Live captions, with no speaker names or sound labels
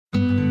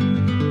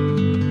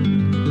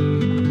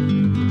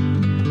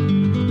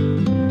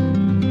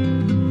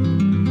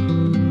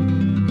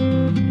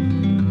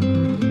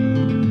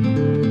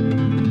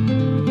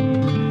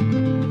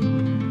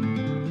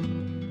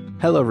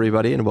Hello,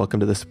 everybody, and welcome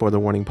to the Spoiler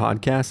Warning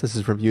Podcast. This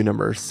is review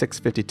number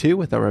 652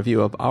 with our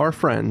review of Our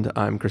Friend.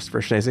 I'm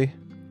Christopher Schnese.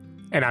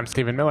 And I'm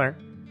Stephen Miller.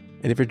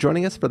 And if you're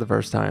joining us for the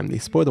first time, the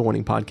Spoiler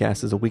Warning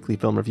Podcast is a weekly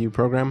film review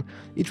program.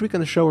 Each week on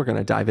the show, we're going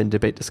to dive in,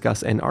 debate,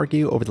 discuss, and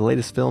argue over the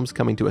latest films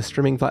coming to a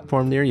streaming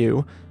platform near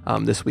you.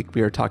 This week, we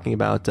are talking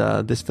about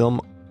this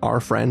film, Our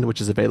Friend, which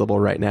is available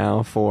right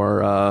now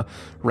for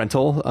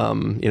rental.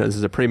 This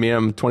is a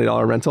premium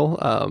 $20 rental,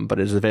 but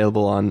it is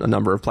available on a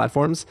number of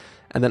platforms.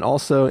 And then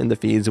also in the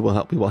feeds, we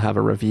will have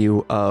a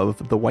review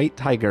of The White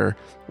Tiger,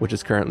 which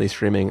is currently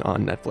streaming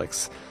on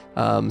Netflix.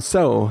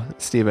 So,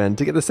 Stephen,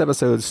 to get this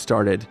episode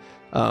started,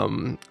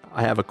 I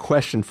have a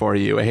question for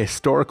you, a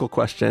historical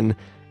question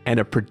and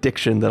a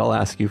prediction that I'll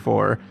ask you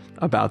for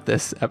about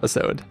this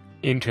episode.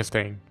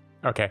 Interesting.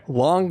 Okay.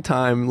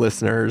 Long-time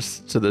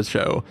listeners to the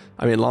show,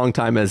 I mean, long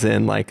time as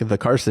in like the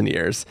Carson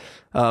years,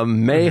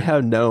 may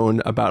have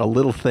known about a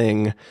little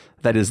thing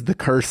that is the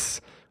curse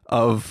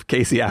of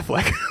Casey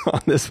Affleck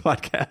on this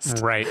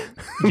podcast. Right.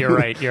 You're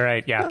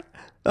right. Yeah.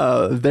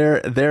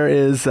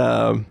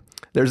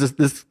 There's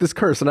this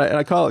curse, and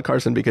I call it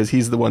Carson because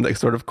he's the one that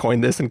sort of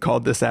coined this and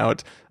called this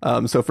out.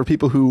 So for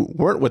people who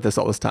weren't with us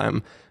all this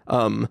time,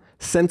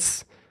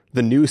 since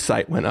the news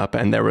site went up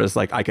and there was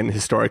I can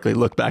historically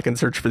look back and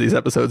search for these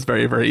episodes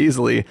very, very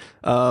easily.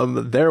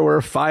 There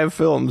were 5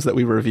 films that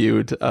we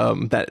reviewed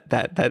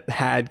that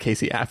had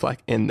Casey Affleck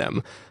in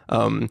them.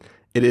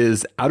 It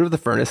is Out of the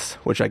Furnace,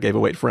 which I gave a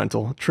wait for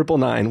rental,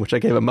 999, which I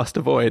gave a must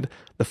avoid,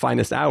 The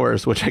Finest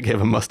Hours, which I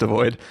gave a must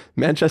avoid,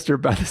 Manchester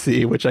by the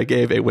Sea, which I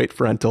gave a wait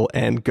for rental,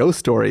 and Ghost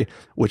Story,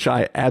 which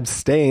I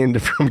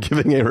abstained from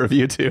giving a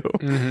review to.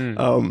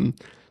 Mm-hmm.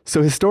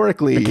 So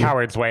historically... The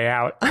coward's way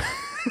out.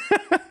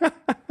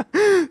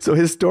 So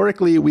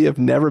historically, we have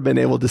never been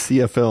able to see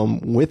a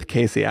film with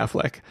Casey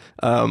Affleck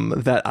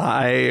that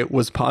I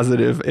was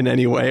positive in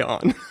any way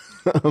on.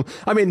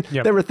 I mean,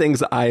 There were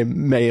things I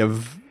may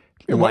have...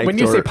 When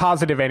you say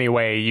positive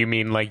anyway, you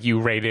mean you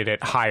rated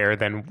it higher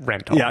than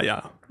rental.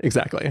 Yeah,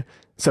 exactly.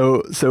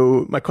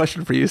 So my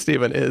question for you,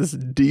 Stephen, is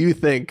do you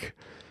think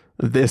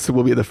this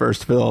will be the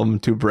first film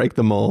to break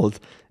the mold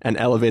and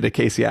elevate a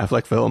Casey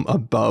Affleck film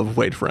above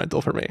Wait for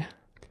Rental for me?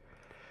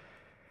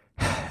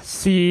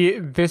 See,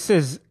 this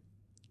is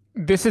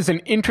an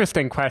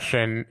interesting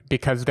question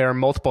because there are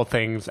multiple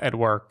things at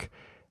work.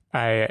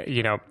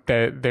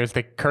 There's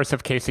the curse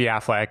of Casey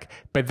Affleck,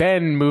 but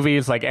then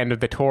movies like End of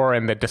the Tour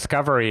and The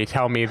Discovery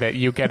tell me that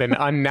you get an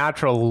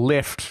unnatural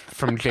lift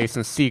from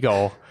Jason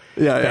Segel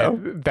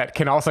that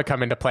can also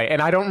come into play.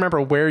 And I don't remember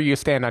where you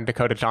stand on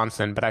Dakota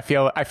Johnson, but I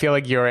feel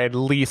like you're at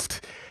least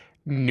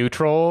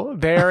neutral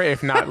there,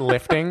 if not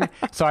lifting.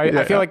 So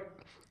I feel like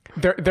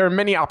there are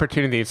many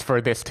opportunities for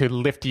this to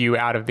lift you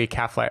out of the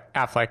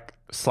Affleck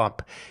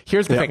slump.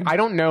 Here's the thing. I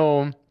don't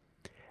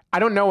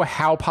know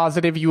how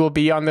positive you will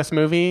be on this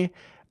movie.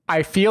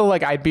 I feel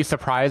like I'd be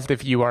surprised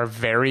if you are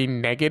very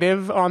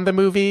negative on the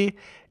movie.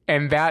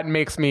 And that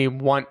makes me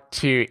want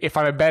to, if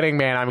I'm a betting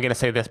man, I'm going to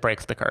say this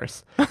breaks the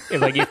curse.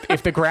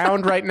 If the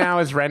ground right now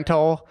is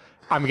rental,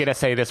 I'm going to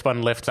say this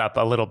one lifts up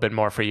a little bit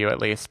more for you at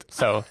least.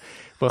 So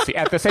we'll see.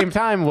 At the same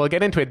time, we'll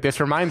get into it. This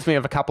reminds me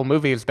of a couple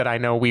movies that I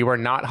know we were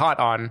not hot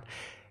on.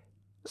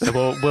 So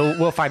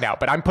we'll find out.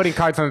 But I'm putting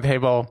cards on the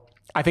table.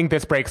 I think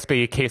this breaks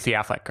the Casey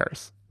Affleck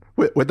curse.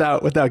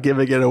 Without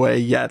giving it away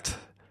yet,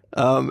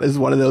 is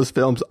one of those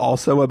films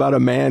also about a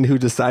man who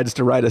decides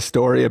to write a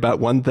story about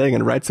one thing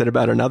and writes it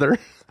about another?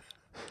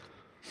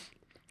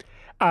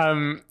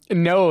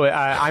 No,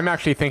 I'm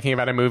actually thinking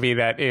about a movie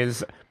that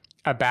is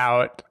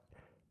about...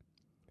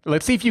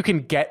 Let's see if you can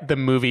get the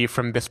movie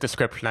from this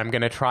description. I'm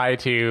going to try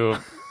to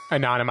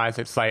anonymize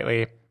it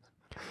slightly.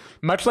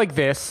 Much like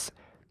this,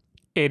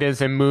 it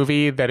is a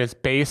movie that is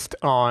based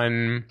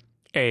on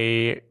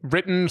a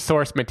written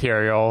source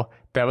material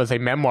that was a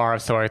memoir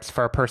of sorts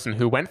for a person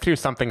who went through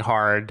something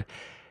hard.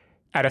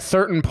 At a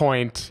certain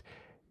point,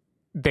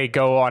 they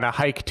go on a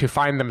hike to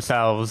find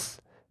themselves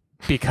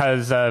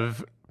because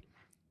of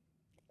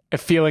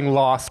feeling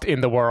lost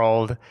in the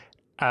world.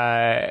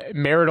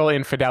 Marital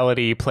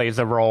infidelity plays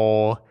a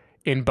role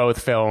in both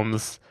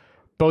films.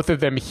 Both of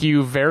them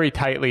hew very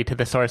tightly to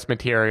the source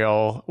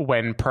material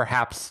when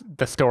perhaps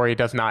the story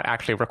does not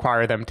actually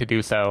require them to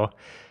do so.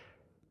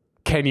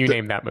 Can you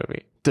name that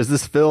movie? Does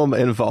this film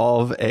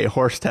involve a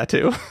horse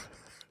tattoo?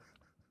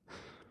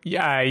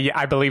 Yeah,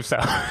 I believe so.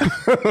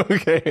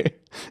 Okay.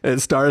 And it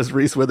stars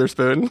Reese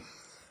Witherspoon?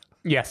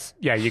 Yes.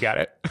 Yeah, you got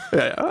it.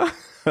 Yeah.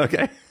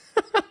 Okay.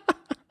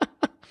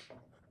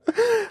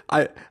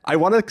 I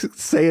want to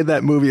say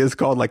that movie is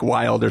called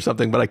Wild or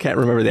something, but I can't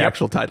remember the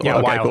actual title. Yeah,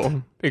 okay, Wild.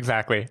 Cool.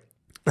 Exactly.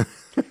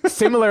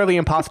 Similarly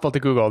impossible to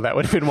Google. That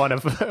would have been one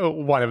of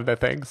the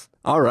things.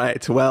 All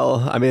right.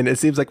 Well, I mean, it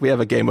seems like we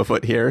have a game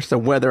afoot here. So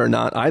whether or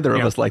not either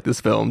of us like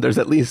this film, there's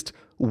at least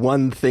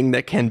one thing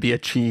that can be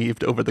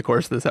achieved over the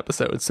course of this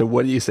episode. So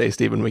what do you say,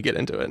 Stephen, when we get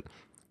into it?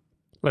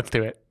 Let's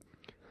do it.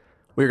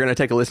 We're going to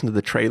take a listen to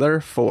the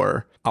trailer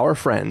for Our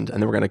Friend, and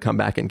then we're going to come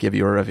back and give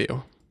you a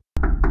review.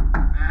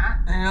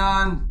 Matt? Hang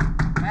on.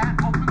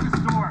 Matt, open the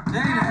store.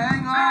 Dana,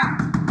 hang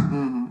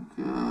on.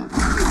 Oh,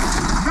 God.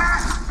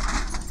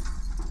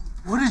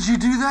 What did you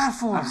do that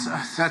for?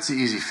 That's the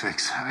easy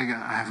fix. I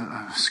have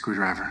a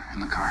screwdriver in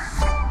the car.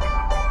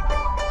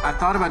 I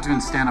thought about doing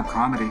stand-up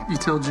comedy. You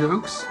tell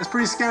jokes? It's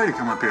pretty scary to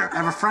come up here. I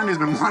have a friend who's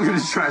been wanting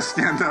to try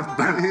stand-up,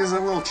 but he's a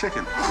little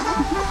chicken.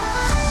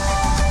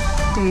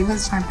 Dave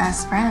is our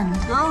best friend.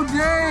 Go,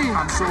 Dave!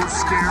 I'm so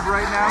scared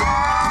right now.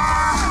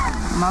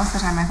 Most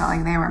of the time I felt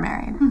like they were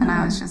married, and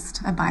I was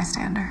just a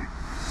bystander.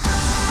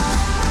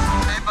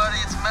 Hey, buddy,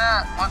 it's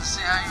Matt. Want to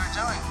see how you were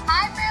doing.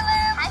 Hi,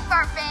 Lulu. Hi,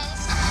 Fartface.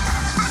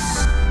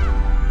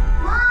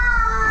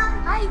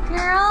 Mom! Hi,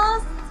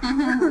 girls.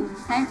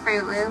 Hi,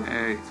 Fruit Loop.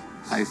 Hey,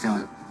 how you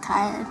feeling?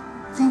 Tired.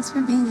 Thanks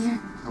for being here.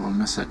 I won't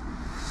miss it.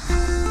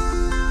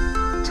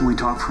 Can we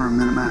talk for a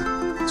minute,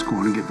 Matt? It's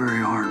going to get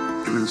very hard.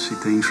 You're going to see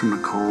things from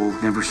Nicole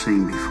never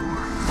seen before.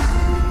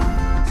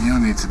 You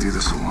don't need to do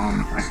this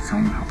alone. I can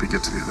come help you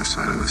get to the other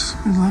side of this.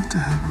 I'd love to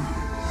have him.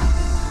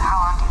 How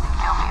long do you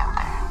think you'll be up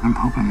there? I'm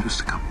hoping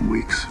just a couple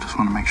weeks. Just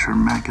want to make sure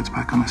Matt gets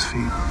back on his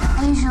feet.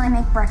 I usually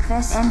make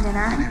breakfast and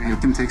dinner. Maybe you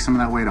can take some of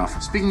that weight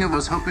off. Speaking of, I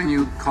was hoping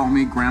you'd call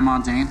me Grandma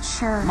Dane.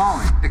 Sure.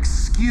 Molly,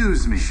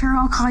 excuse me. Sure,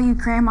 I'll call you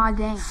Grandma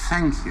Dane.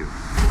 Thank you.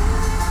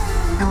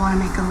 I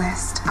want to make a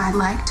list. I'd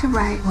like to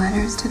write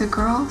letters to the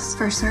girls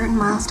for certain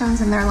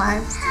milestones in their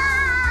lives.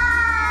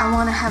 I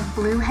want to have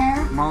blue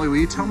hair. Molly, will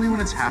you tell me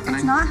when it's happening?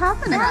 It's not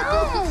happening.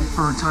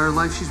 Her entire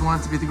life, she's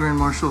wanted to be the Grand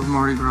Marshal of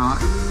Mardi Gras.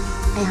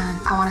 And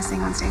I want to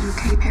sing on stage with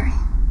Katy Perry.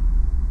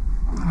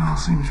 That all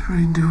seems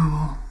pretty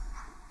doable.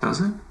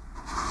 Does it?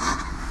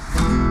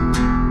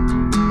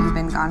 You've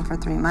been gone for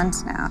 3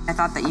 months now. I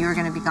thought that you were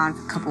going to be gone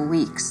for a couple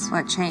weeks.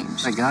 What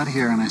changed? I got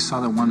here and I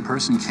saw that one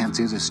person can't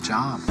do this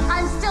job.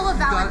 I'm still a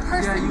valid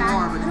person, Yeah, you Matt.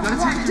 are, but you gotta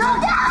take it.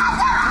 Don't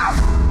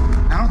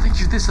I don't think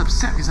you're this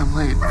upset because I'm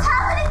late. What's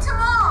happening to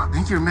Mom? I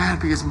think you're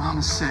mad because Mom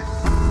is sick.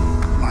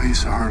 Why are you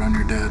so hard on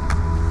your dad?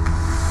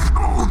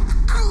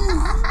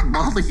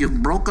 Molly,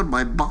 you've broken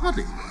my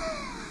body.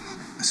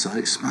 I saw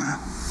you smile.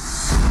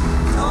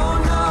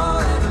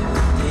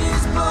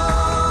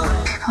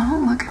 People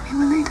don't look at me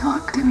when they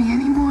talk to me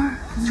anymore.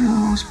 You're the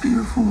most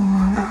beautiful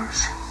woman I've ever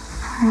seen.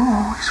 You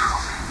always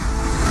will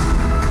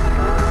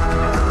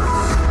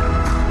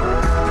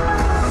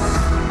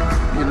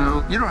be. You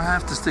know, you don't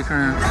have to stick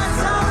around.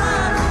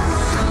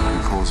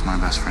 Nicole's my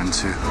best friend,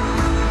 too.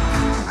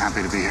 I'm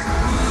happy to be here.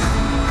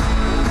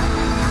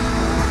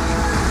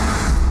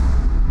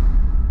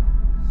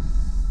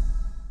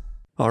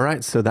 All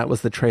right, so that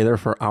was the trailer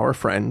for Our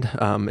Friend.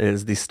 It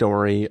is the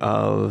story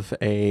of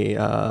a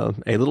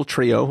little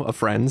trio of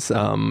friends,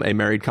 a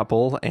married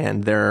couple,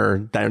 and their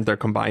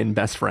combined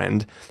best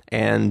friend.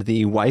 And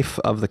the wife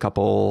of the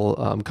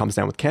couple comes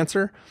down with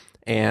cancer,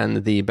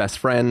 and the best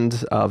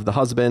friend of the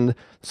husband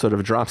sort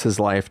of drops his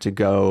life to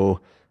go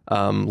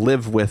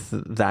live with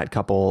that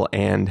couple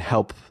and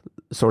help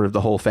sort of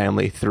the whole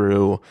family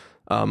through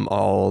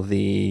all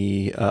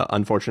the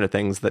unfortunate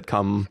things that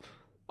come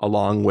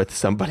along with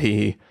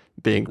somebody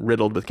being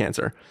riddled with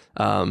cancer.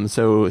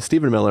 So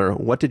Stephen Miller,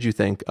 what did you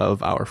think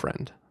of Our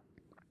Friend?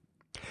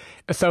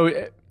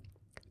 So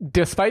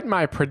despite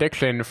my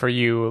prediction for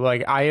you,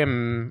 like I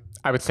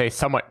would say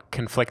somewhat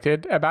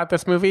conflicted about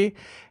this movie.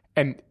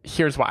 And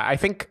here's why. I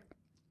think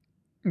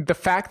the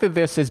fact that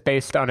this is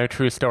based on a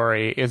true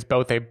story is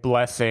both a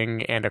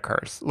blessing and a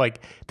curse. Like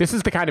this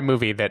is the kind of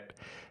movie that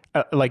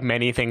like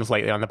many things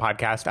lately on the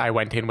podcast, I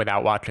went in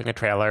without watching a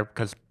trailer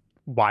because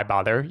why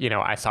bother? You know,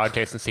 I saw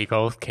Jason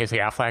Segel, Casey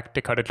Affleck,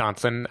 Dakota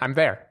Johnson. I'm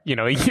there. You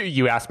know,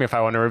 you asked me if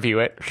I want to review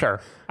it. Sure,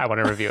 I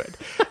want to review it.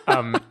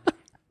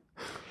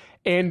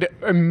 And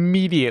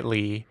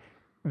immediately,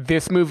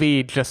 this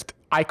movie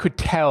I could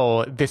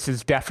tell this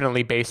is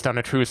definitely based on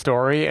a true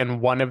story, and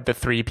one of the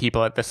three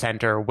people at the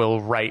center will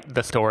write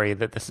the story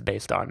that this is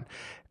based on.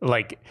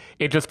 Like,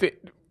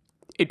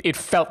 it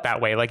felt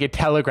that way. Like it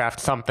telegraphed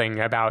something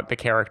about the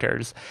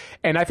characters.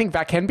 And I think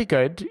that can be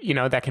good. You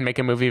know, that can make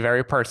a movie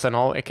very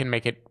personal. It can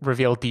make it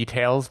reveal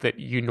details that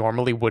you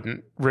normally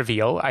wouldn't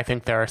reveal. I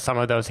think there are some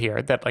of those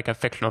here that like a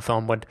fictional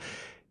film would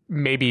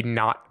maybe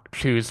not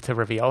choose to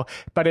reveal.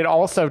 But it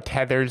also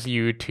tethers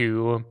you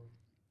to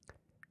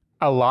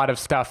a lot of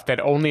stuff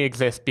that only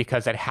exists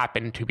because it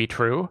happened to be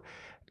true.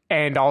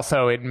 And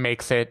also it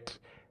makes it...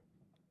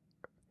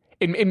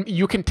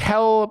 you can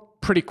tell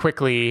pretty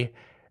quickly...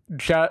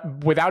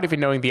 without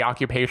even knowing the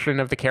occupation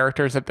of the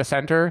characters at the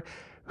center,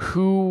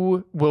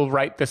 who will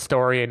write the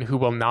story and who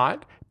will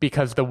not,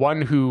 because the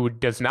one who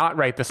does not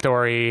write the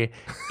story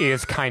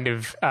is kind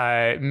of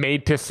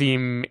made to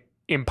seem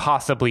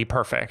impossibly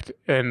perfect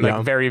and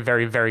like very,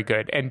 very, very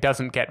good and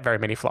doesn't get very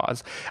many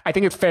flaws. I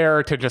think it's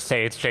fair to just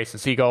say it's Jason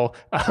Segel.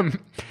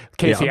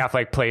 Casey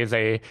Affleck plays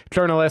a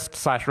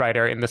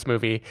journalist/writer in this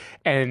movie,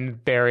 and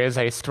there is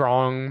a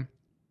strong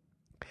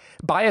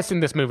bias in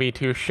this movie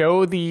to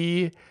show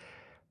the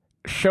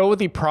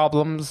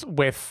problems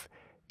with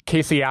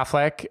Casey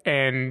Affleck,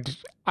 and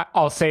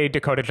I'll say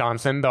Dakota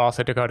Johnson, though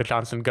also Dakota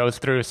Johnson goes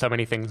through so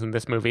many things in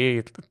this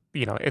movie.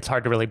 You know, it's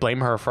hard to really blame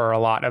her for a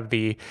lot of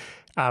the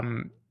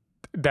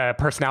the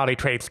personality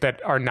traits that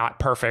are not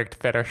perfect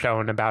that are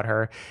shown about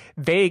her,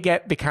 they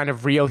get the kind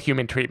of real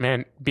human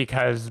treatment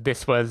because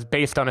this was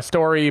based on a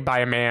story by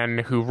a man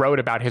who wrote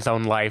about his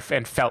own life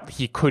and felt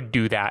he could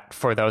do that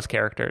for those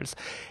characters.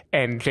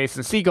 And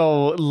Jason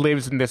Segel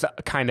lives in this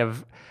kind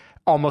of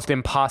almost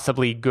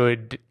impossibly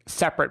good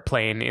separate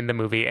plane in the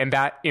movie, and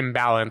that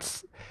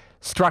imbalance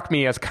struck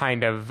me as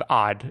kind of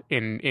odd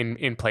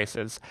in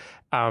places.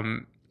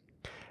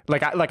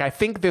 I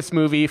think this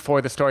movie,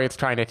 for the story it's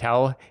trying to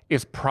tell,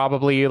 is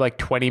probably like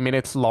 20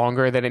 minutes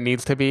longer than it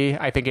needs to be.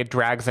 I think it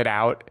drags it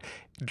out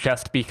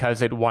just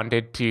because it didn't want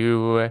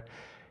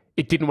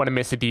to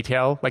miss a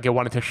detail. Like, it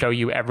wanted to show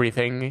you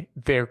everything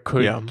there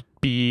could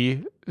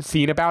be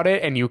seen about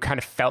it, and you kind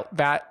of felt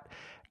that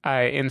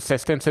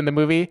insistence in the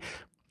movie.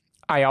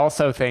 I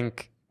also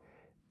think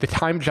the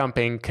time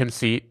jumping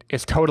conceit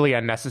is totally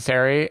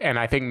unnecessary, and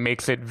I think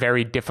makes it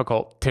very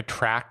difficult to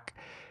track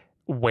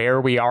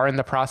where we are in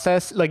the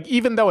process. Like,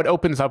 even though it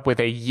opens up with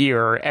a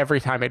year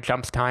every time it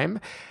jumps time,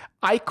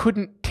 I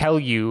couldn't tell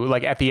you,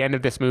 like, at the end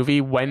of this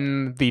movie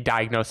when the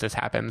diagnosis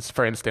happens,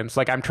 for instance.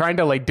 Like, I'm trying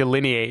to, like,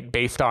 delineate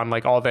based on,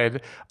 like, all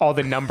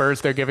the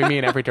numbers they're giving me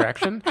in every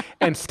direction.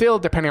 And still,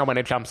 depending on when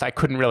it jumps, I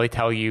couldn't really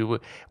tell you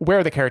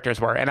where the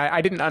characters were. And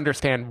I didn't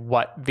understand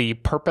what the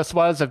purpose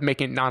was of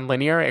making it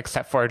nonlinear,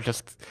 except for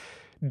just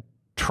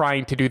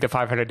trying to do the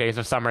 500 Days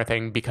of Summer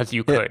thing because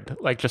you could,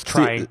 like, just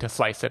trying to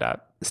slice it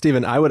up.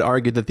 Stephen, I would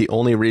argue that the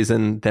only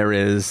reason there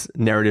is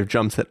narrative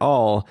jumps at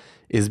all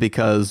is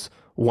because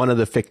one of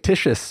the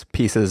fictitious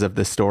pieces of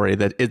this story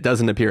that it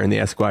doesn't appear in the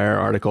Esquire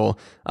article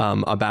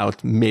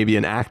about maybe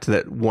an act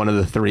that one of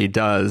the three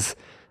does,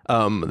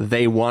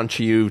 they want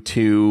you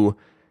to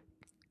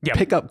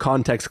pick up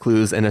context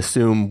clues and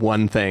assume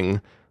one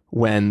thing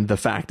when the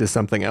fact is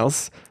something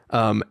else.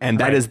 And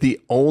that is the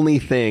only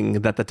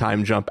thing that the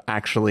time jump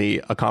actually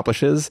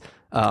accomplishes.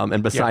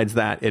 And besides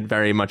that, it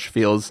very much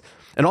feels...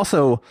 And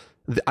also,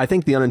 I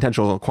think the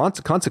unintentional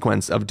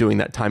consequence of doing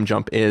that time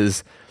jump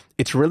is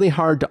it's really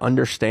hard to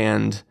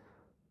understand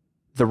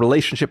the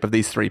relationship of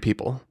these three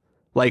people.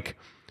 Like,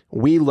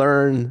 we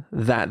learn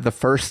that the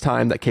first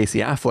time that Casey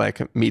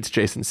Affleck meets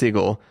Jason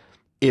Segel,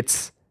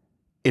 it's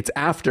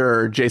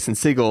after Jason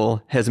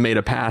Segel has made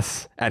a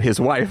pass at his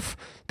wife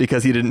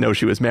because he didn't know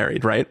she was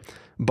married, right?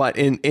 But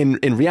in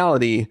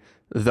reality,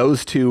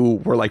 those two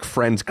were like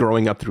friends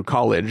growing up through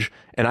college.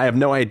 And I have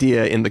no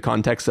idea in the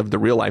context of the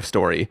real life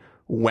story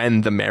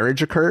when the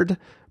marriage occurred.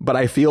 But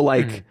I feel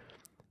like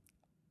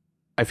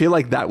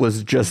that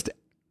was just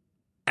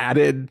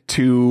added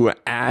to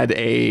add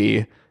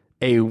a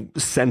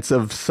sense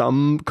of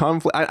some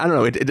conflict. I don't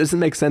know. It doesn't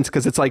make sense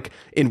because it's like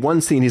in one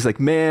scene, he's like,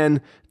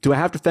 man, do I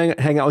have to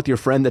hang out with your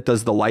friend that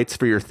does the lights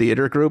for your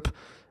theater group?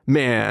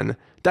 Man,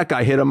 that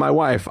guy hit on my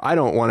wife. I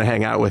don't want to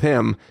hang out with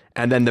him.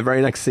 And then the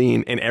very next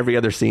scene, in every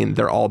other scene,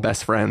 they're all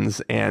best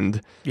friends.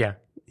 And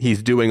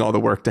he's doing all the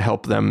work to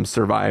help them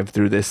survive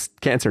through this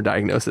cancer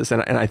diagnosis.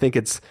 And I think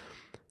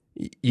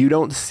you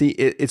don't see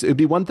it. It'd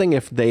be one thing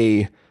if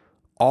they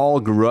all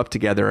grew up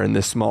together in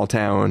this small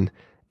town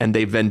and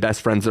they've been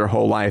best friends their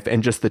whole life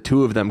and just the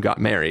two of them got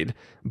married.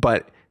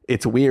 But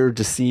it's weird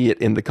to see it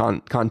in the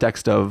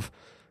context of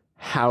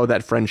how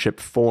that friendship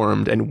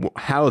formed and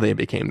how they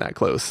became that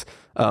close.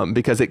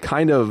 Because it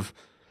kind of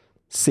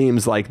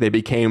seems like they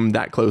became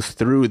that close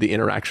through the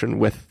interaction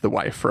with the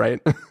wife,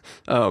 right?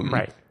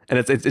 Right. And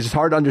it's just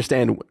hard to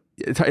understand.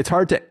 It's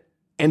hard to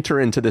enter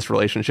into this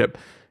relationship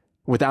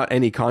without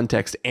any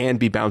context and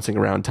be bouncing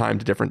around time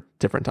to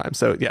different times.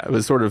 So yeah, it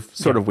was sort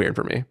of weird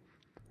for me.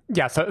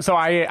 Yeah. So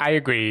I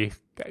agree.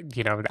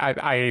 You know,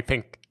 I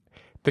think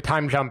the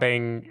time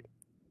jumping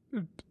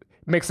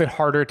makes it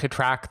harder to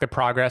track the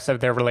progress of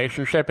their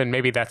relationship. And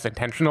maybe that's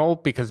intentional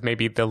because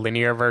maybe the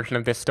linear version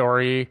of this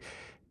story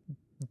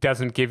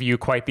doesn't give you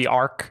quite the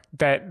arc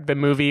that the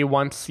movie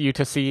wants you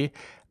to see.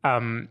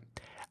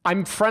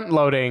 I'm front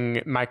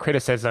loading my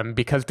criticism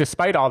because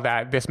despite all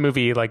that, this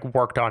movie like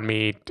worked on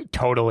me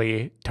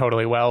totally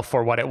well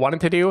for what it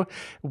wanted to do,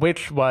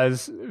 which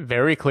was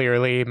very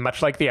clearly,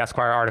 much like the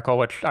Esquire article,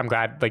 which I'm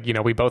glad, like, you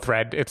know, we both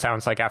read, it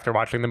sounds like, after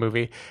watching the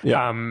movie.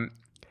 Yeah.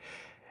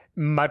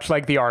 Much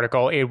like the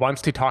article, it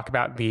wants to talk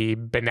about the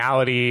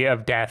banality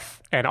of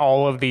death and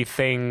all of the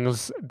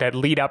things that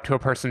lead up to a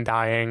person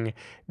dying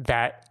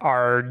that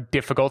are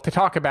difficult to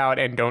talk about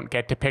and don't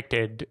get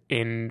depicted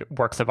in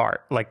works of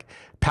art. Like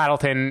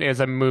Paddleton is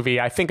a movie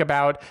I think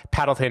about.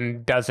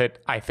 Paddleton does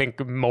it, I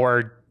think,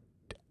 more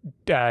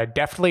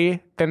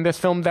deftly than this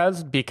film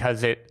does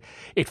because it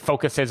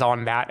focuses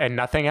on that and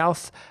nothing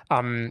else.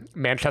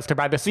 Manchester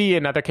by the Sea,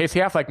 another Casey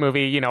Affleck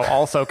movie, you know,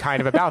 also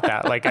kind of about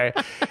that. Like,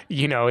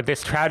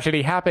 this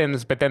tragedy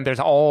happens, but then there's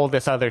all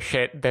this other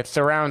shit that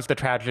surrounds the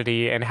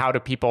tragedy, and how do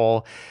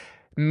people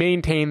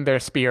maintain their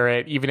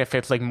spirit, even if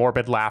it's like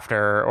morbid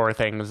laughter or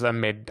things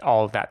amid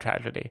all of that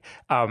tragedy.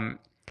 I'm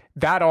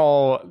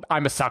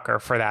a sucker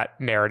for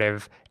that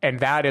narrative. And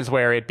that is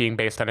where it being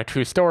based on a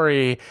true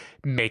story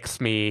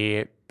makes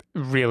me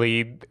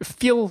really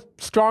feel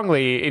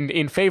strongly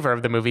in favor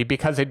of the movie,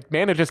 because it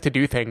manages to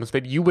do things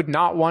that you would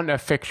not want a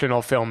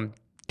fictional film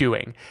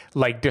doing,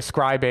 like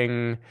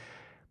describing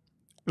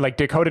like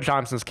Dakota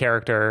Johnson's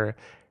character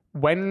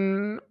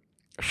when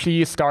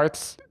she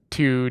starts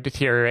to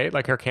deteriorate,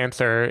 like her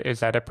cancer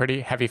is at a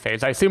pretty heavy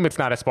phase. I assume it's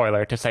not a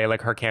spoiler to say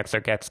like her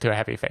cancer gets to a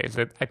heavy phase.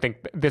 I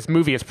think this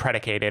movie is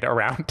predicated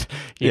around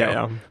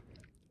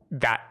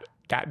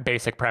that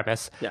basic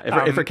premise.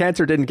 Yeah, if her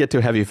cancer didn't get to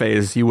a heavy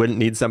phase, you wouldn't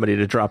need somebody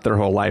to drop their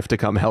whole life to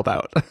come help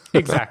out.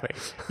 Exactly.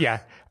 Yeah.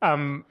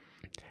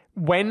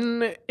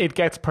 When it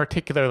gets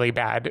particularly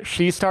bad,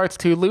 she starts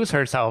to lose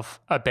herself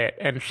a bit,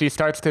 and she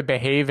starts to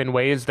behave in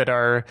ways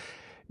that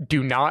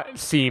do not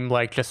seem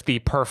like just the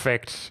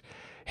perfect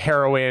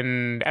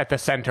heroine at the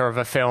center of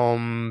a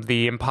film,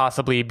 the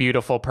impossibly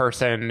beautiful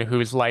person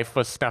whose life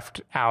was snuffed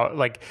out.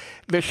 Like,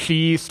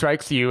 she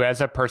strikes you as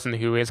a person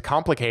who is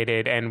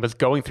complicated and was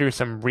going through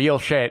some real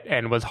shit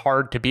and was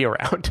hard to be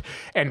around.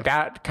 And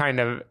that kind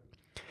of,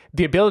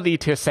 the ability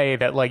to say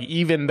that, like,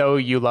 even though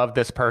you love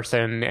this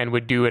person and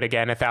would do it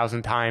again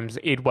 1,000 times,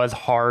 it was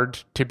hard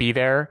to be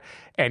there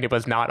and it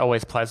was not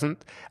always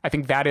pleasant. I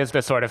think that is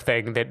the sort of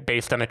thing that,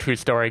 based on a true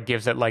story,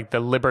 gives it like the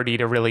liberty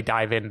to really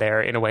dive in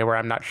there in a way where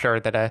I'm not sure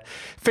that a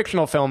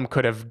fictional film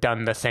could have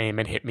done the same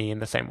and hit me in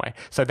the same way.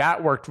 So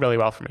that worked really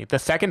well for me. The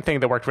second thing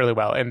that worked really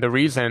well, and the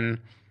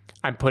reason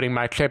I'm putting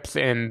my chips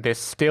in this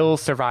still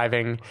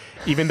surviving,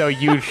 even though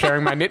you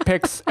sharing my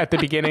nitpicks at the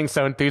beginning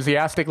so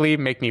enthusiastically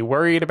make me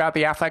worried about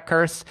the Affleck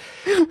curse.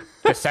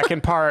 The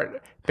second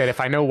part, that if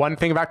I know one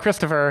thing about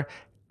Christopher,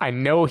 I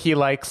know he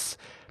likes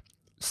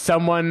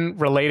someone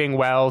relating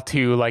well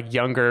to like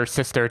younger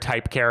sister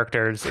type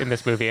characters in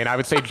this movie. And I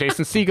would say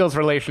Jason Segel's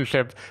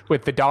relationship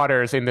with the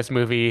daughters in this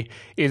movie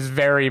is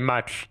very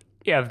much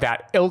of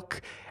that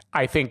ilk.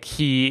 I think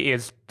he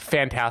is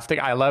fantastic.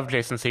 I love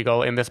Jason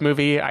Segel in this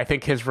movie. I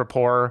think his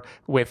rapport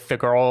with the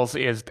girls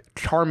is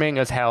charming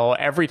as hell.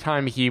 Every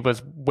time he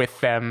was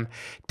with them,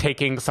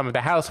 taking some of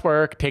the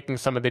housework, taking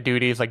some of the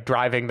duties, like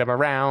driving them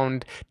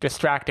around,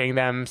 distracting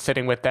them,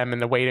 sitting with them in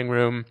the waiting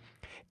room.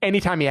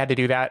 Anytime he had to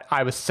do that,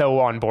 I was so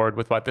on board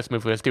with what this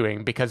movie was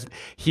doing because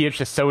he is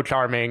just so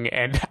charming,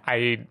 and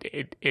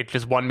it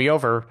just won me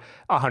over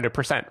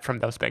 100% from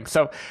those things.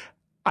 So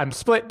I'm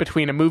split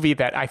between a movie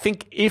that I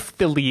think if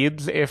the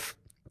leads, if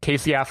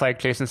Casey Affleck,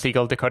 Jason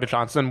Segel, Dakota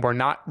Johnson were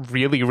not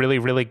really, really,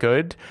 really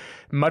good,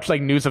 much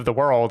like News of the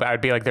World,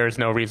 I'd be like, there's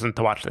no reason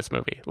to watch this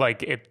movie.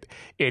 Like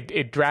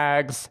it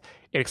drags,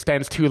 it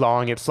extends too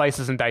long, it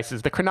slices and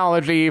dices the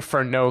chronology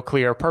for no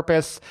clear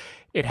purpose.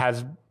 It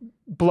has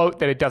bloat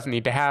that it doesn't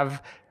need to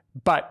have,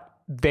 but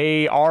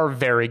they are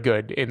very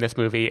good in this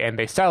movie and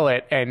they sell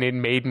it, and it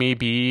made me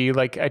be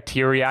like a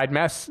teary-eyed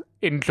mess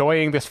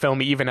enjoying this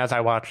film even as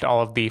I watched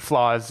all of the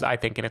flaws, I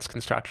think, in its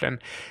construction.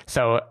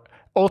 So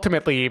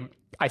ultimately,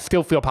 I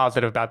still feel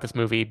positive about this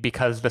movie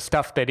because the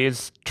stuff that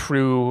is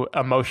true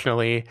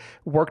emotionally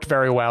worked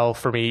very well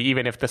for me,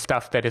 even if the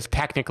stuff that is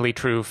technically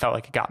true felt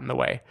like it got in the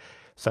way.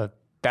 So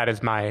that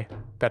is my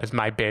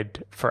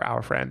bid for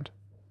Our Friend.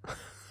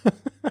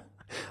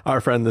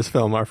 Our friend, this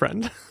film, our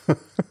friend.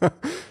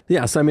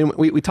 Yeah, so I mean,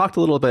 we talked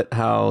a little bit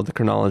how the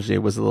chronology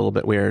was a little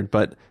bit weird,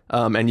 but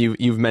and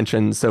you've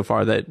mentioned so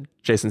far that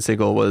Jason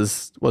Segel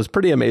was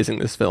pretty amazing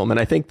in this film, and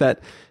I think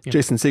that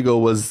Jason Segel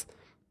was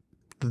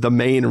the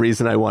main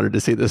reason I wanted to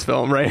see this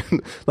film, right?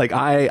 Like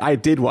I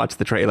did watch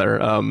the trailer.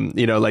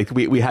 Like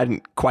we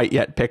hadn't quite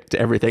yet picked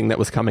everything that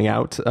was coming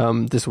out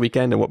this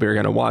weekend and what we were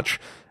going to watch.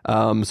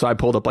 So I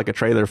pulled up like a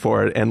trailer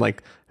for it, and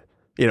like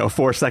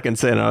 4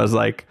 seconds in, I was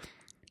like,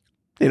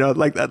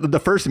 like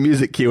the first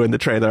music cue in the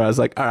trailer, I was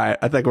like, all right,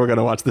 I think we're going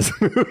to watch this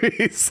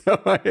movie.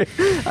 So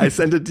I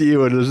sent it to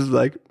you, and it was just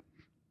like,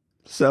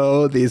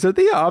 so these are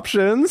the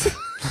options.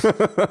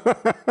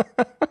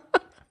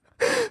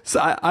 So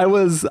I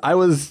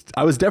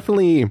was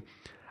definitely,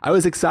 I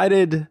was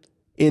excited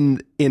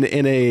in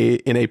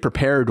a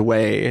prepared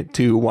way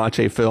to watch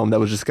a film that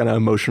was just going to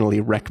emotionally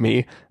wreck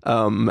me.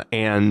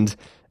 And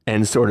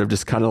sort of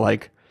just kind of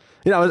like,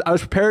 I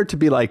was prepared to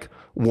be like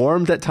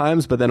warmed at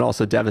times, but then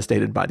also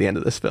devastated by the end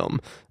of this film.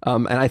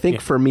 And I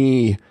think for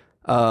me,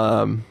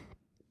 the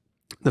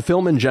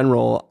film in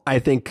general, I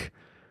think,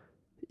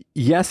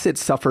 yes, it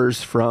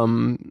suffers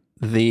from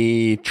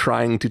the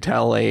trying to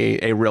tell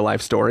a real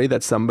life story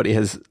that somebody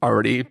has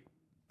already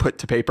put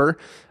to paper.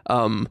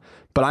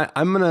 But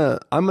I'm gonna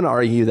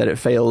argue that it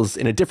fails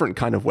in a different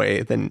kind of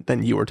way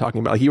than you were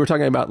talking about. You were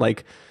talking about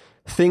like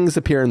things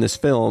appear in this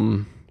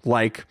film,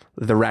 like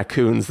the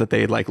raccoons that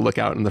they like look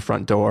out in the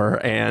front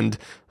door, and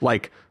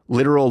like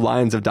literal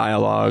lines of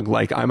dialogue,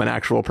 like I'm an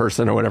actual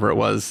person or whatever it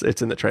was.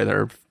 It's in the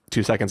trailer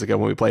 2 seconds ago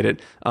when we played it.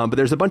 But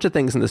there's a bunch of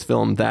things in this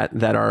film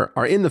that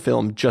are in the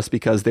film just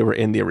because they were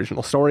in the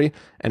original story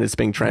and it's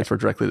being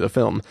transferred directly to the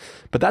film.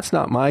 But that's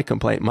not my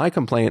complaint. My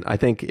complaint, I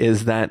think,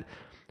 is that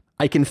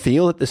I can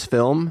feel that this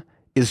film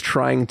is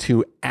trying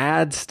to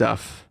add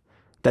stuff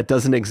that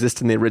doesn't exist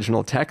in the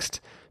original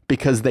text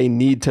because they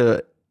need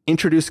to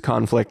introduce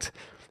conflict.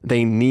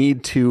 They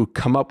need to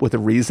come up with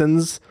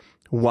reasons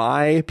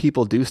why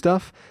people do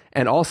stuff.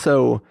 And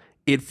also,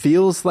 it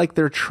feels like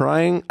they're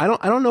trying, I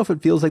don't know if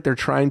it feels like they're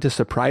trying to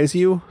surprise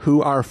you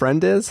who our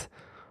friend is,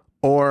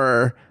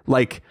 Or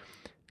like,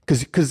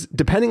 because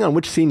depending on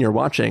which scene you're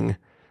watching,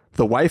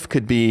 the wife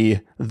could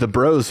be the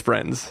bro's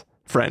friend,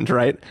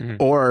 right? Mm-hmm.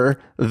 Or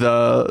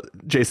the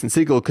Jason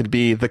Segel could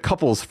be the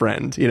couple's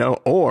friend,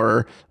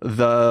 or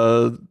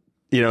the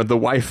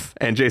wife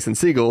and Jason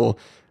Segel,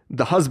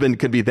 the husband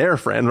could be their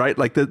friend, right?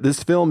 Like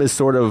this film is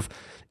sort of,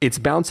 it's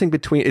bouncing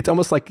between, it's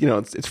almost like,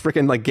 it's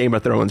freaking like Game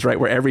of Thrones, right?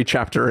 Where every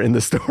chapter in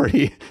the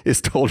story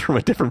is told from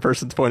a different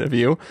person's point of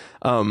view.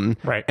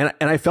 Right. And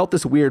I felt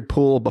this weird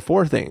pull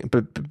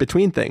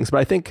between things, but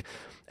I think,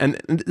 and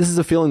this is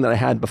a feeling that I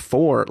had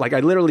before, like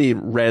I literally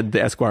read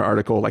the Esquire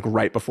article like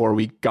right before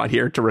we got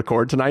here to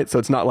record tonight. So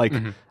it's not like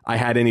I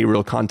had any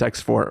real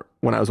context for it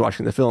when I was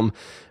watching the film,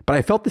 but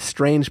I felt this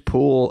strange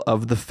pull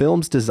of the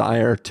film's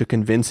desire to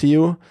convince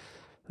you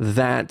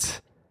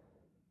that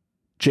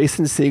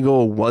Jason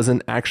Segel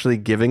wasn't actually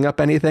giving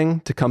up anything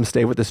to come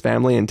stay with his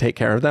family and take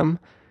care of them.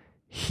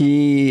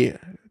 He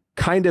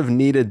kind of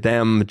needed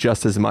them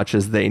just as much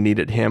as they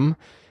needed him.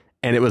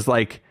 And it was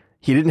like,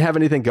 he didn't have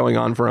anything going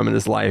on for him in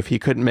his life. He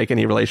couldn't make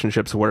any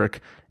relationships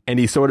work. And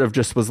he sort of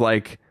just was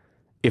like,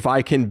 if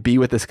I can be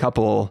with this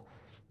couple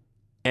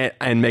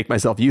and make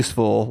myself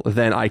useful,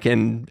 then I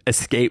can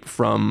escape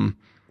from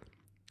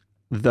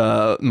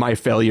my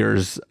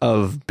failures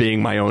of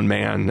being my own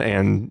man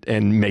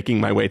and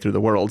making my way through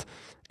the world.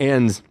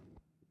 And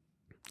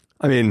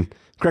I mean,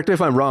 correct me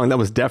if I'm wrong, that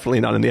was definitely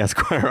not in the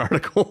Esquire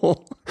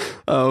article.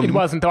 It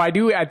wasn't, though I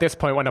do at this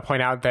point want to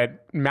point out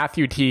that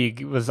Matthew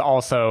Teague was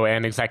also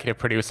an executive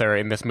producer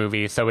in this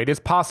movie. So it is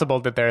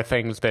possible that there are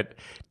things that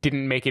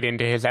didn't make it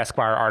into his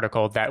Esquire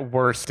article that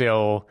were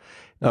still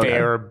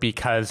there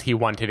because he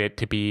wanted it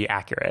to be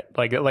accurate.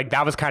 Like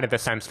that was kind of the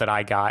sense that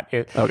I got.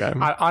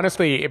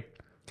 Honestly,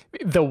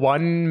 the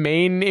one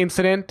main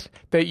incident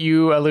that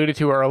you alluded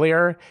to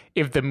earlier,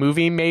 if the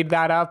movie made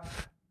that up,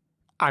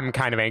 I'm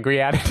kind of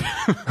angry at it.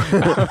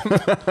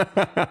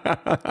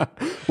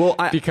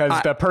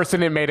 Because the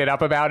person it made it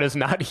up about is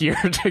not here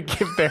to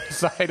give their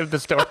side of the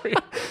story.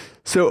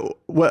 So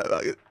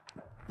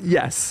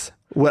yes,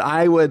 what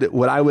I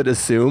would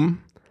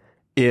assume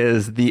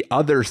is the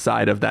other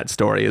side of that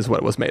story is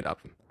what was made up.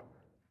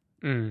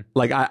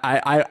 Like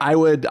I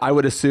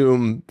would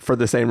assume, for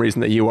the same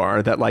reason that you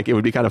are, that like it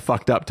would be kind of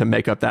fucked up to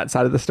make up that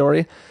side of the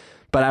story.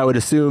 But I would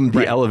assume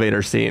the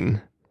elevator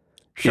scene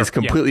is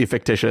completely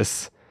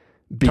fictitious.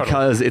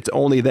 Because it's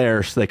only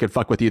there so they could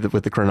fuck with you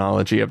with the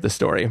chronology of the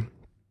story.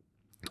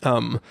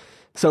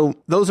 So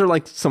those are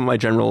like some of my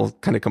general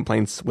kind of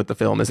complaints with the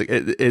film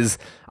is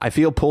I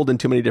feel pulled in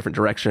too many different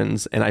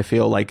directions, and I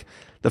feel like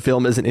the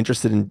film isn't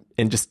interested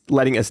in just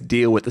letting us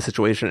deal with the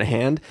situation at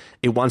hand.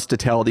 It wants to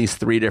tell these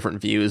three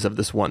different views of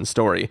this one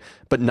story,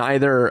 but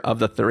neither of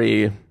the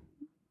three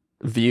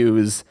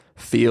views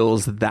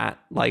feels that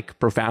like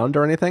profound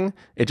or anything.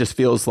 It just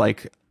feels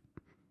like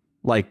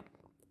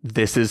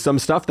this is some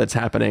stuff that's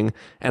happening.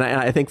 And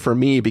I think for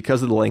me,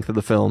 because of the length of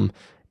the film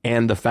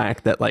and the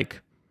fact that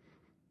like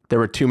there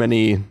were too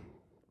many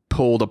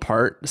pulled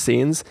apart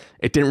scenes,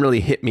 it didn't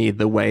really hit me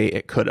the way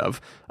it could have.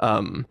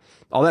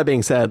 All that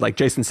being said, like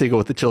Jason Segel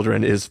with the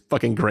children is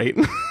fucking great.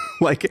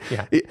 Like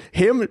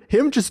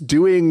him just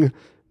doing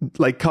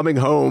like coming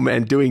home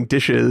and doing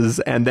dishes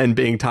and then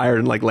being tired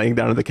and like laying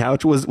down on the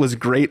couch was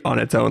great on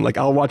its own. Like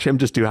I'll watch him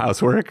just do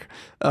housework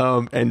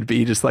and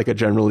be just like a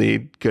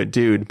generally good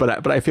dude.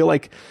 But I feel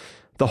like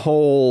the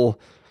whole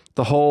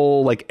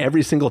like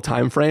every single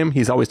time frame,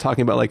 he's always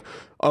talking about like,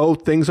 oh,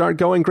 things aren't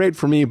going great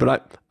for me,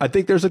 but I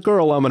think there's a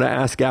girl I'm going to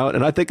ask out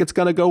and I think it's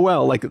going to go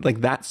well.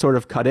 Like that sort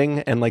of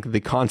cutting and like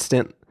the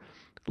constant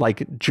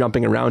like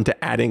jumping around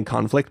to adding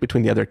conflict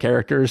between the other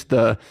characters,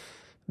 the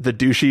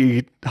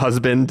douchey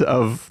husband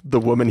of the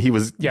woman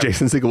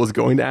Jason Segel was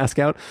going to ask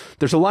out.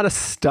 There's a lot of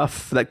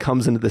stuff that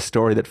comes into this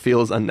story that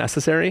feels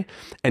unnecessary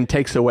and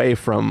takes away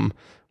from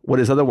what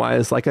is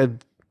otherwise like a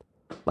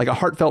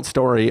heartfelt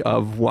story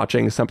of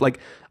watching something. Like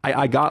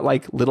I got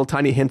like little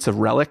tiny hints of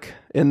Relic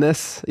in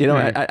this,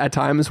 at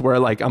times where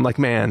like, I'm like,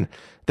 man,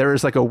 there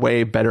is like a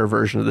way better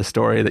version of the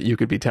story that you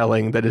could be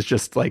telling that is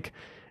just like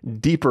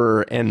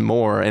deeper and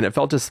more. And I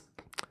felt this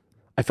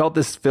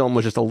film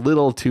was just a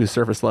little too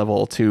surface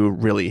level to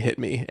really hit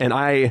me. And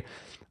I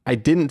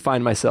didn't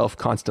find myself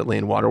constantly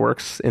in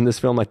waterworks in this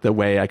film like the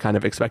way I kind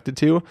of expected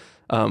to.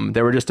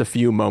 There were just a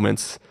few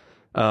moments,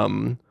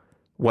 one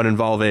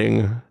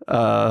involving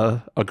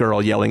a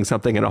girl yelling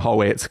something in a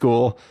hallway at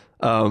school,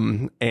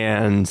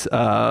 and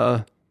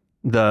the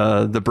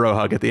bro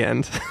hug at the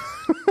end.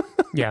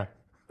 Yeah.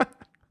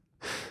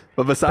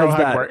 But besides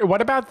that...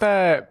 What about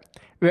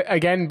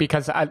again,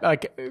 because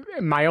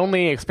my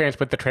only experience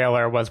with the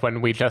trailer was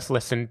when we just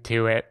listened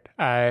to it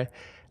a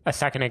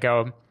second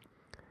ago.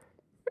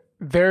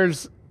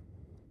 There's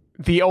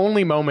the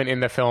only moment in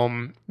the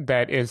film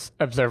that is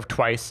observed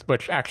twice,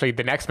 which actually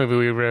the next movie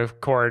we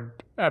record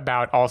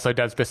about also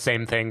does the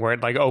same thing, where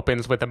it like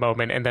opens with a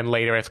moment and then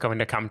later it's going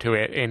to come to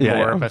it in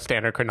more of a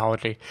standard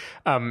chronology.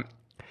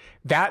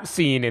 That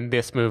scene in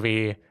this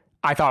movie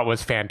I thought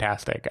was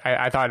fantastic.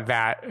 I thought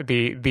that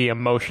the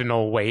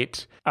emotional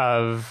weight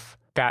of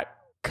that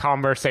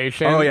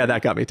conversation. Oh yeah,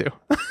 that got me too.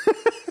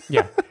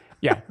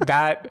 Yeah.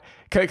 That,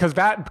 because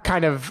that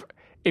kind of,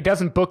 it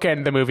doesn't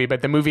bookend the movie,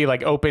 but the movie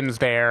like opens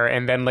there,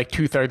 and then like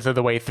 2/3 of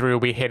the way through,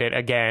 we hit it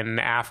again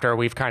after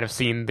we've kind of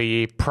seen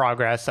the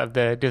progress of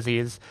the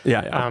disease.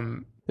 Yeah.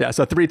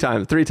 So three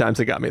times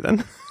it got me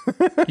then.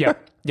 Yeah.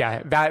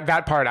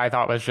 That part I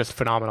thought was just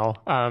phenomenal.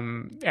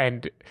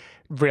 And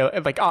really,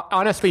 like,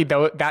 honestly,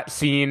 though, that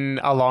scene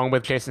along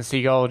with Jason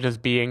Segel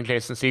just being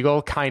Jason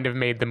Segel kind of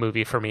made the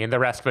movie for me, and the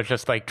rest was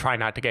just like try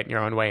not to get in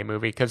your own way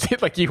movie, because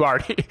like you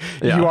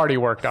already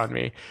worked on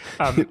me.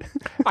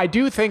 I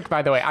do think,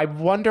 by the way, I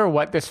wonder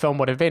what this film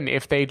would have been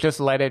if they just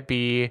let it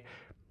be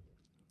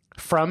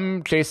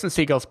from Jason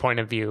Segel's point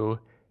of view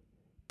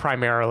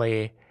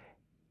primarily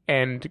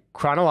and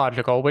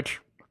chronological, which,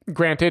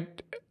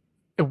 granted,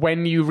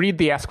 when you read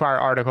the Esquire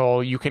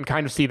article, you can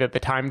kind of see that the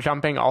time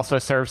jumping also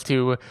serves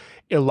to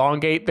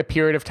elongate the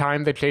period of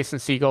time that Jason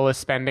Segel is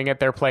spending at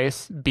their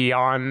place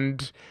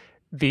beyond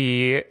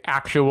the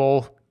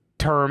actual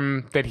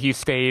term that he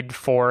stayed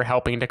for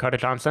helping Dakota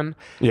Johnson.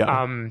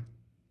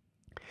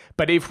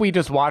 But if we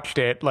just watched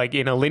it like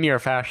in a linear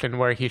fashion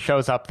where he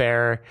shows up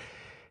there,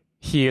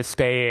 he is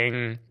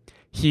staying,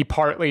 he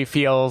partly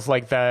feels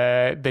like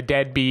the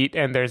deadbeat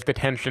and there's the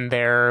tension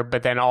there,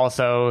 but then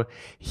also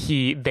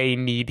they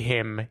need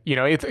him. You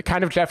know, it's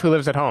kind of Jeff Who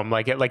Lives at Home.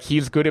 Like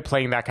he's good at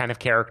playing that kind of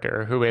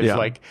character who is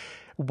like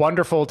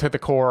wonderful to the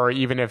core,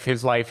 even if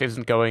his life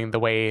isn't going the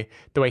way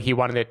he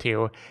wanted it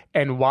to.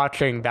 And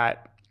watching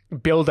that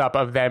buildup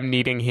of them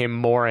needing him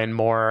more and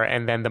more,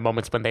 and then the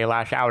moments when they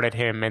lash out at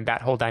him and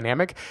that whole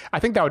dynamic, I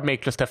think that would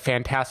make just a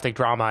fantastic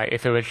drama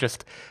if it was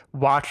just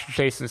watch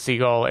Jason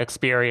Segel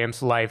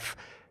experience life,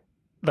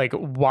 like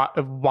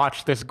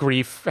watch this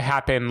grief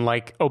happen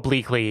like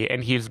obliquely,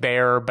 and he's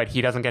there but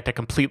he doesn't get to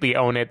completely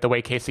own it the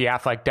way Casey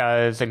Affleck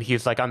does, and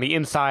he's like on the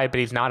inside but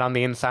he's not on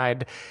the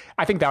inside.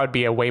 I think that would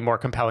be a way more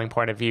compelling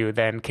point of view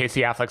than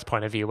Casey Affleck's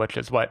point of view, which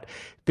is what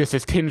this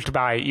is tinged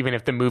by, even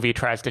if the movie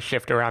tries to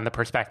shift around the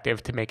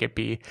perspective to make it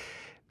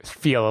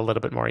feel a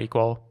little bit more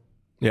equal.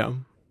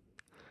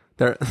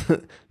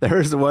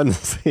 There's one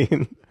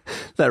scene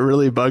that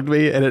really bugged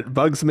me, and it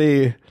bugs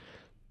me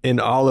in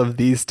all of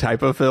these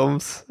type of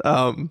films.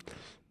 But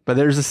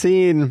there's a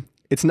scene,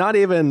 it's not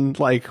even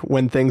like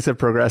when things have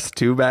progressed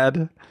too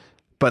bad,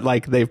 but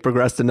like they've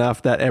progressed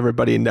enough that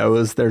everybody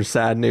knows there's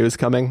sad news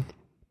coming.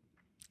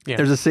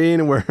 There's a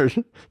scene where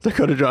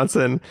Dakota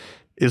Johnson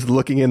is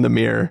looking in the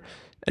mirror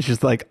and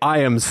she's like, I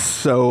am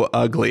so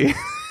ugly.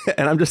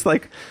 And I'm just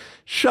like,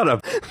 shut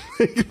up.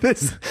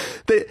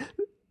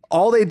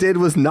 All they did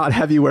was not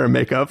have you wear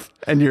makeup,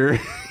 and you're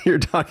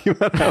talking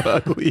about how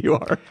ugly you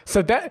are.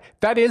 So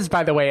that is,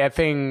 by the way, a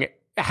thing.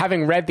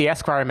 Having read the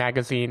Esquire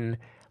magazine,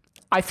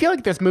 I feel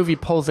like this movie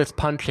pulls its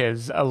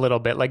punches a little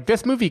bit. Like,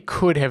 this movie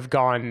could have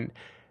gone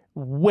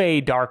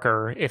way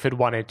darker if it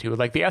wanted to.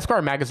 Like, the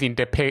Esquire magazine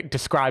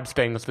describes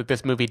things that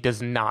this movie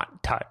does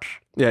not touch.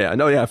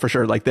 No, for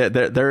sure. Like,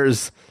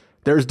 there's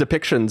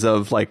depictions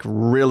of like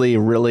really,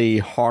 really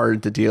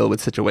hard to deal with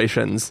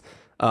situations,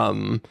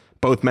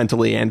 both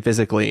mentally and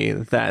physically,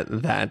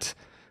 that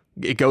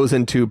it goes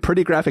into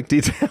pretty graphic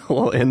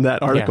detail in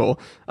that article,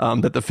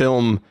 that the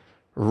film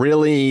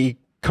really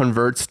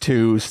converts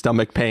to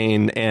stomach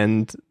pain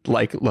and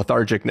like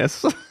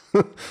lethargicness.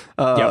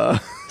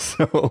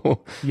 So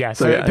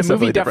the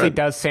movie definitely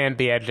does sand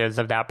the edges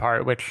of that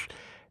part, which,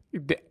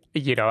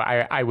 you know,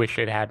 I wish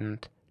it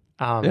hadn't.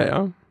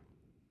 Can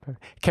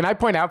I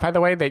point out, by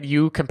the way, that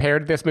you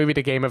compared this movie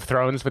to Game of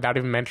Thrones without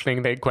even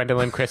mentioning that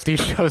Gwendolyn Christie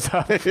shows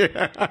up?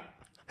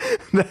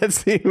 That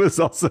scene was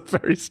also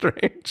very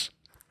strange.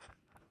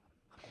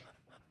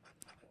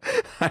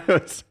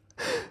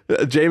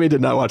 Jamie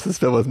did not watch this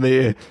film with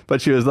me,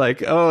 but she was like,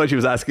 she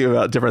was asking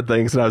about different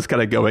things, and I was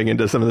kind of going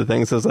into some of the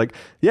things. I was like,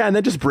 and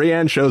then just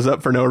Brienne shows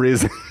up for no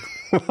reason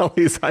while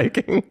he's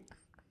hiking.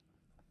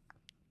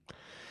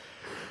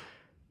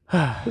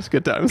 It's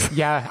good times.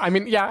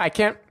 I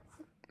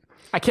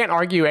can't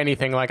argue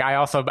anything. Like,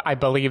 I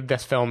believe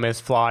this film is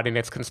flawed in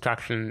its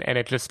construction, and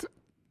it just,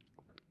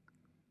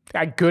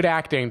 good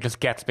acting just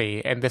gets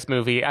me. And this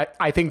movie,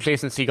 I think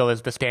Jason Segel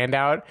is the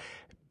standout.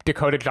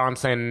 Dakota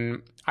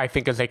Johnson, I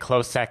think, is a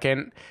close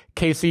second.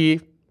 Casey,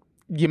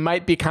 you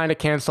might be kind of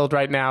canceled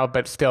right now,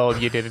 but still,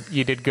 you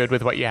did good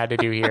with what you had to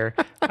do here.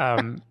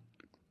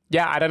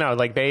 I don't know.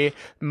 Like, they,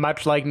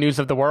 much like News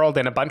of the World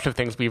and a bunch of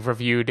things we've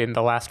reviewed in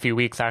the last few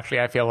weeks, actually,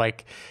 I feel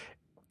like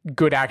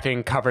good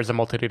acting covers a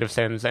multitude of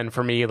sins. And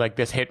for me, like,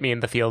 this hit me in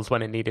the feels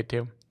when it needed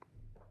to.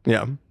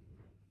 Yeah.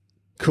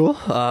 Cool.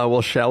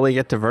 Well, shall we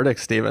get to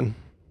verdicts, Stephen?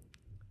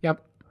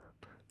 Yep.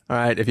 All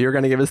right. If you were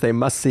going to give this a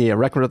must-see, a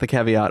recommend with a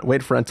caveat,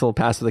 wait for rental,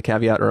 pass with a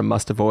caveat, or a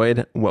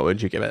must-avoid, what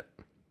would you give it?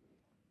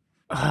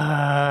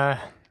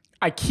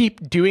 I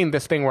keep doing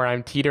this thing where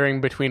I'm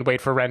teetering between wait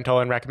for rental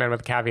and recommend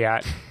with a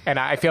caveat. And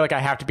I feel like I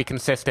have to be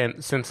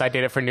consistent since I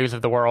did it for News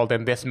of the World,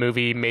 and this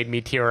movie made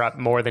me tear up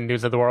more than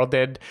News of the World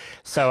did.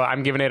 So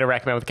I'm giving it a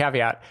recommend with a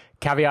caveat.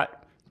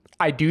 Caveat,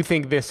 I do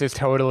think this is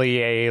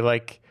totally a,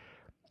 like,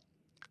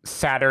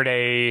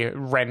 Saturday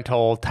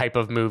rental type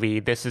of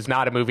movie. This is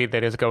not a movie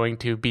that is going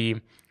to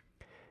be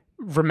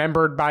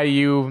remembered by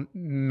you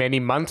many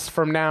months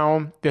from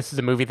now. This is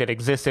a movie that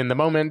exists in the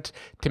moment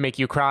to make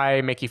you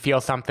cry, make you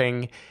feel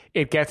something.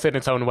 It gets in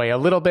its own way a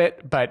little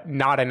bit, but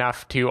not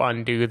enough to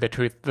undo the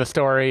truth of the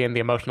story and the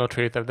emotional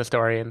truth of the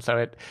story. And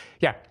so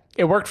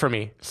it worked for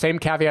me. Same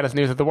caveat as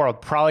News of the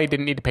World. Probably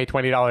didn't need to pay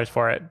 $20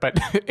 for it, but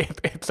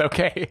it's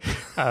okay.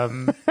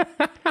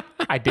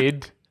 I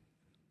did.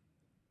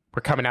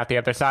 We're coming out the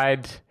other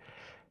side.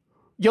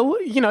 You'll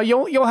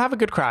have a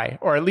good cry,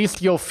 or at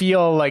least you'll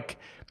feel like,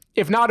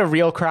 if not a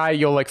real cry,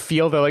 you'll like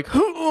feel the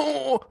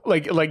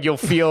like you'll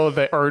feel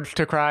the urge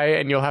to cry,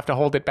 and you'll have to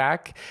hold it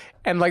back.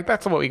 And like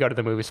that's what we go to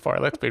the movies for.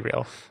 Let's be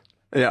real.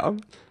 Yeah.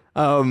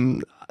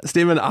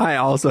 Stephen, I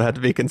also had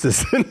to be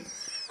consistent.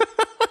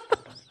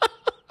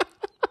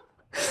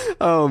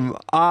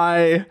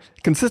 I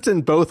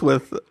consistent both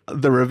with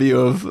the review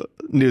of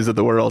News of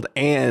the World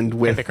and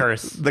with the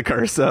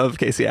curse of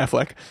Casey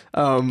Affleck.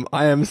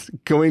 I am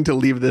going to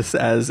leave this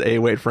as a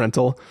wait for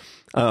rental.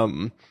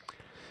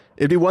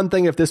 It'd be one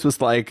thing if this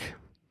was like,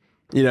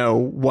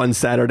 one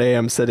Saturday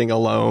I'm sitting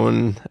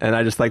alone and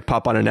I just like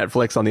pop on a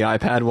Netflix on the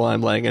iPad while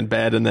I'm laying in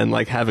bed and then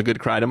like have a good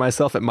cry to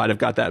myself. It might have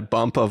got that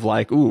bump of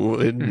like, ooh,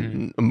 it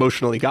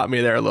emotionally got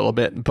me there a little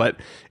bit. But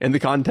in the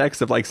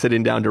context of like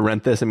sitting down to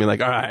rent this and being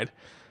like, all right,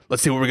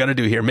 let's see what we're going to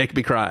do here. Make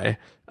me cry.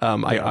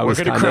 I was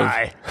kind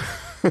cry.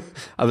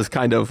 I was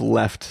kind of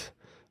left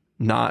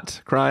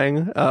not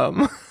crying.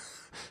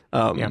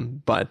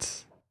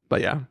 But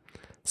yeah.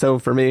 So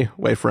for me,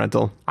 wait for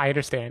rental. I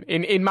understand.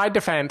 In my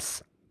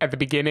defense, at the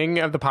beginning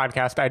of the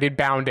podcast, I did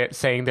bound it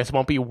saying this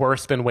won't be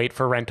worse than wait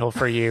for rental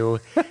for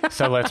you.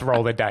 So let's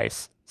roll the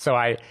dice. So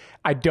I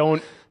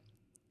don't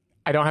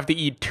have to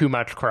eat too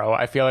much crow.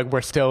 I feel like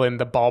we're still in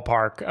the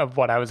ballpark of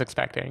what I was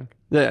expecting.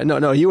 Yeah,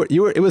 no, you were.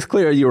 It was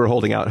clear you were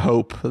holding out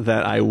hope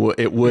that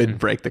it would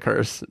break the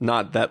curse,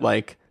 not that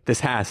like this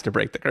has to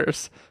break the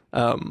curse.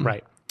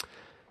 Right.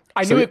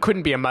 I knew it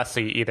couldn't be a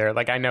must-see either.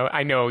 Like I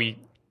know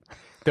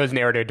those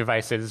narrative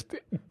devices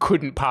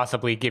couldn't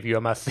possibly give you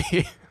a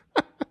must-see.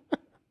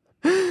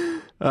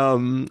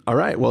 All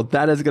right. Well,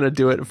 that is going to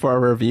do it for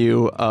our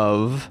review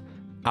of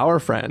Our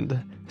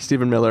Friend,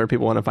 Stephen Miller.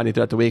 People want to find you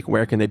throughout the week.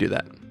 Where can they do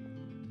that?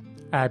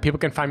 People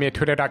can find me at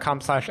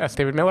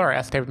twitter.com/sdavidmiller or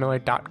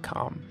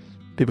sdavidmiller.com.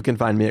 People can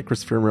find me at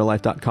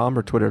ChristopherInRealLife.com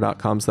or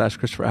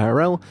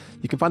Twitter.com/ChristopherIRL.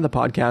 You can find the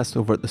podcast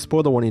over at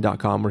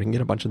thespoilthewarning.com, where you can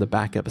get a bunch of the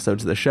back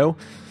episodes of the show.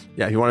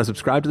 Yeah, if you want to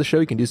subscribe to the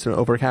show, you can do so on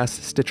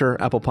Overcast, Stitcher,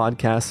 Apple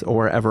Podcasts, or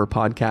wherever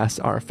podcasts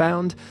are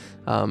found.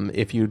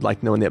 If you'd like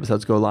to know when the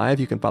episodes go live,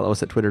 you can follow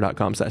us at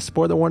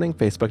twitter.com/spoilerwarning,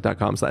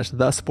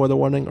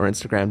 facebook.com/thespoilerwarning, or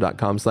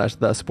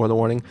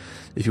instagram.com/thespoilerwarning.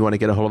 If you want to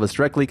get a hold of us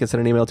directly, you can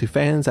send an email to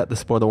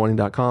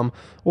fans@thespoilerwarning.com,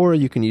 or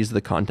you can use the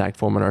contact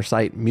form on our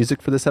site.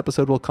 Music for this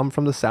episode will come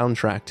from the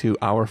soundtrack to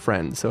Our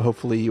Friend, so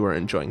hopefully you are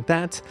enjoying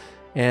that.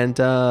 And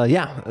so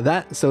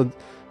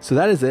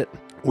that is it.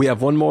 We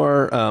have one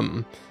more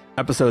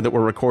episode that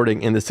we're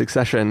recording in the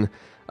succession,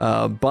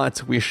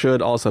 but we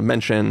should also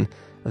mention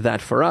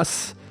that for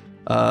us,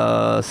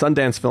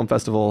 Sundance Film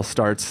Festival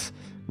starts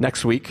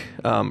next week,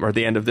 or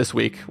the end of this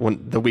week,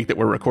 the week that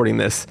we're recording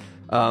this.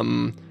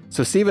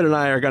 So Steven and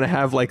I are going to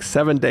have like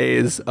 7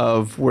 days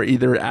of we're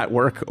either at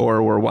work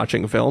or we're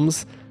watching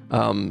films.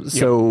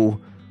 So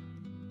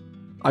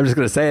I'm just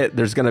going to say it.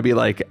 There's going to be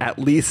like at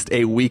least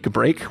a week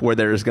break where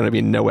there's going to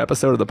be no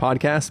episode of the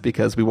podcast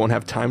because we won't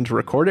have time to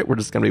record it. We're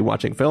just going to be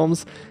watching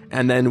films,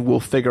 and then we'll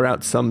figure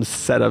out some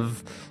subset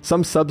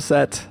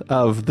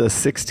of the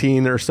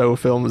 16 or so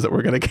films that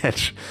we're going to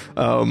catch.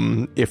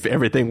 If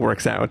everything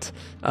works out,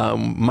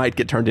 might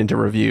get turned into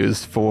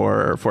reviews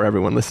for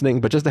everyone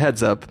listening, but just a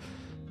heads up.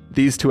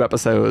 These 2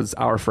 episodes,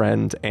 Our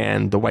Friend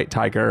and The White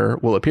Tiger,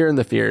 will appear in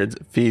the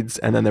feeds,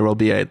 and then there will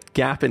be a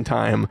gap in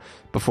time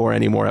before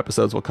any more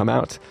episodes will come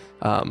out.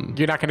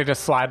 You're not going to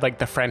just slide like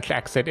the French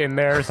exit in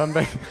there or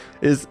something?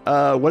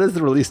 What is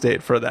the release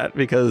date for that?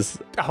 Because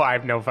I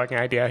have no fucking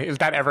idea. Is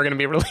that ever going to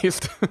be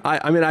released?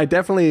 I mean, I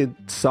definitely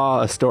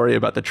saw a story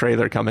about the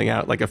trailer coming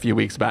out like a few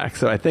weeks back,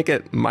 so I think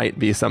it might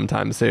be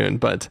sometime soon.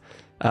 But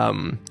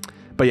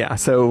yeah,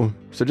 so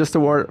just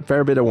a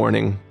fair bit of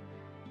warning.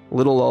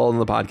 Little lull in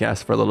the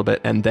podcast for a little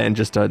bit, and then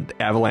just an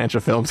avalanche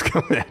of films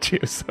coming at you.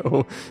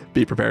 So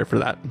be prepared for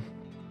that.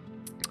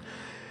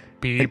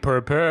 Be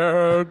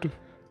prepared.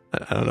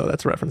 I don't know what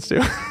that's a reference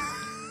to.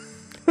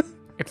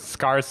 It's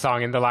Scar's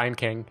song in The Lion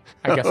King.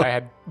 I guess I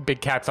had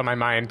big cats on my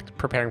mind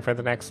preparing for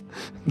the next.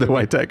 The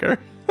White Tiger.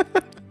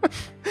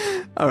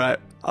 All right.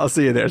 I'll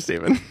see you there,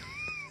 Stephen.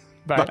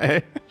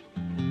 Bye.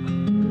 Bye.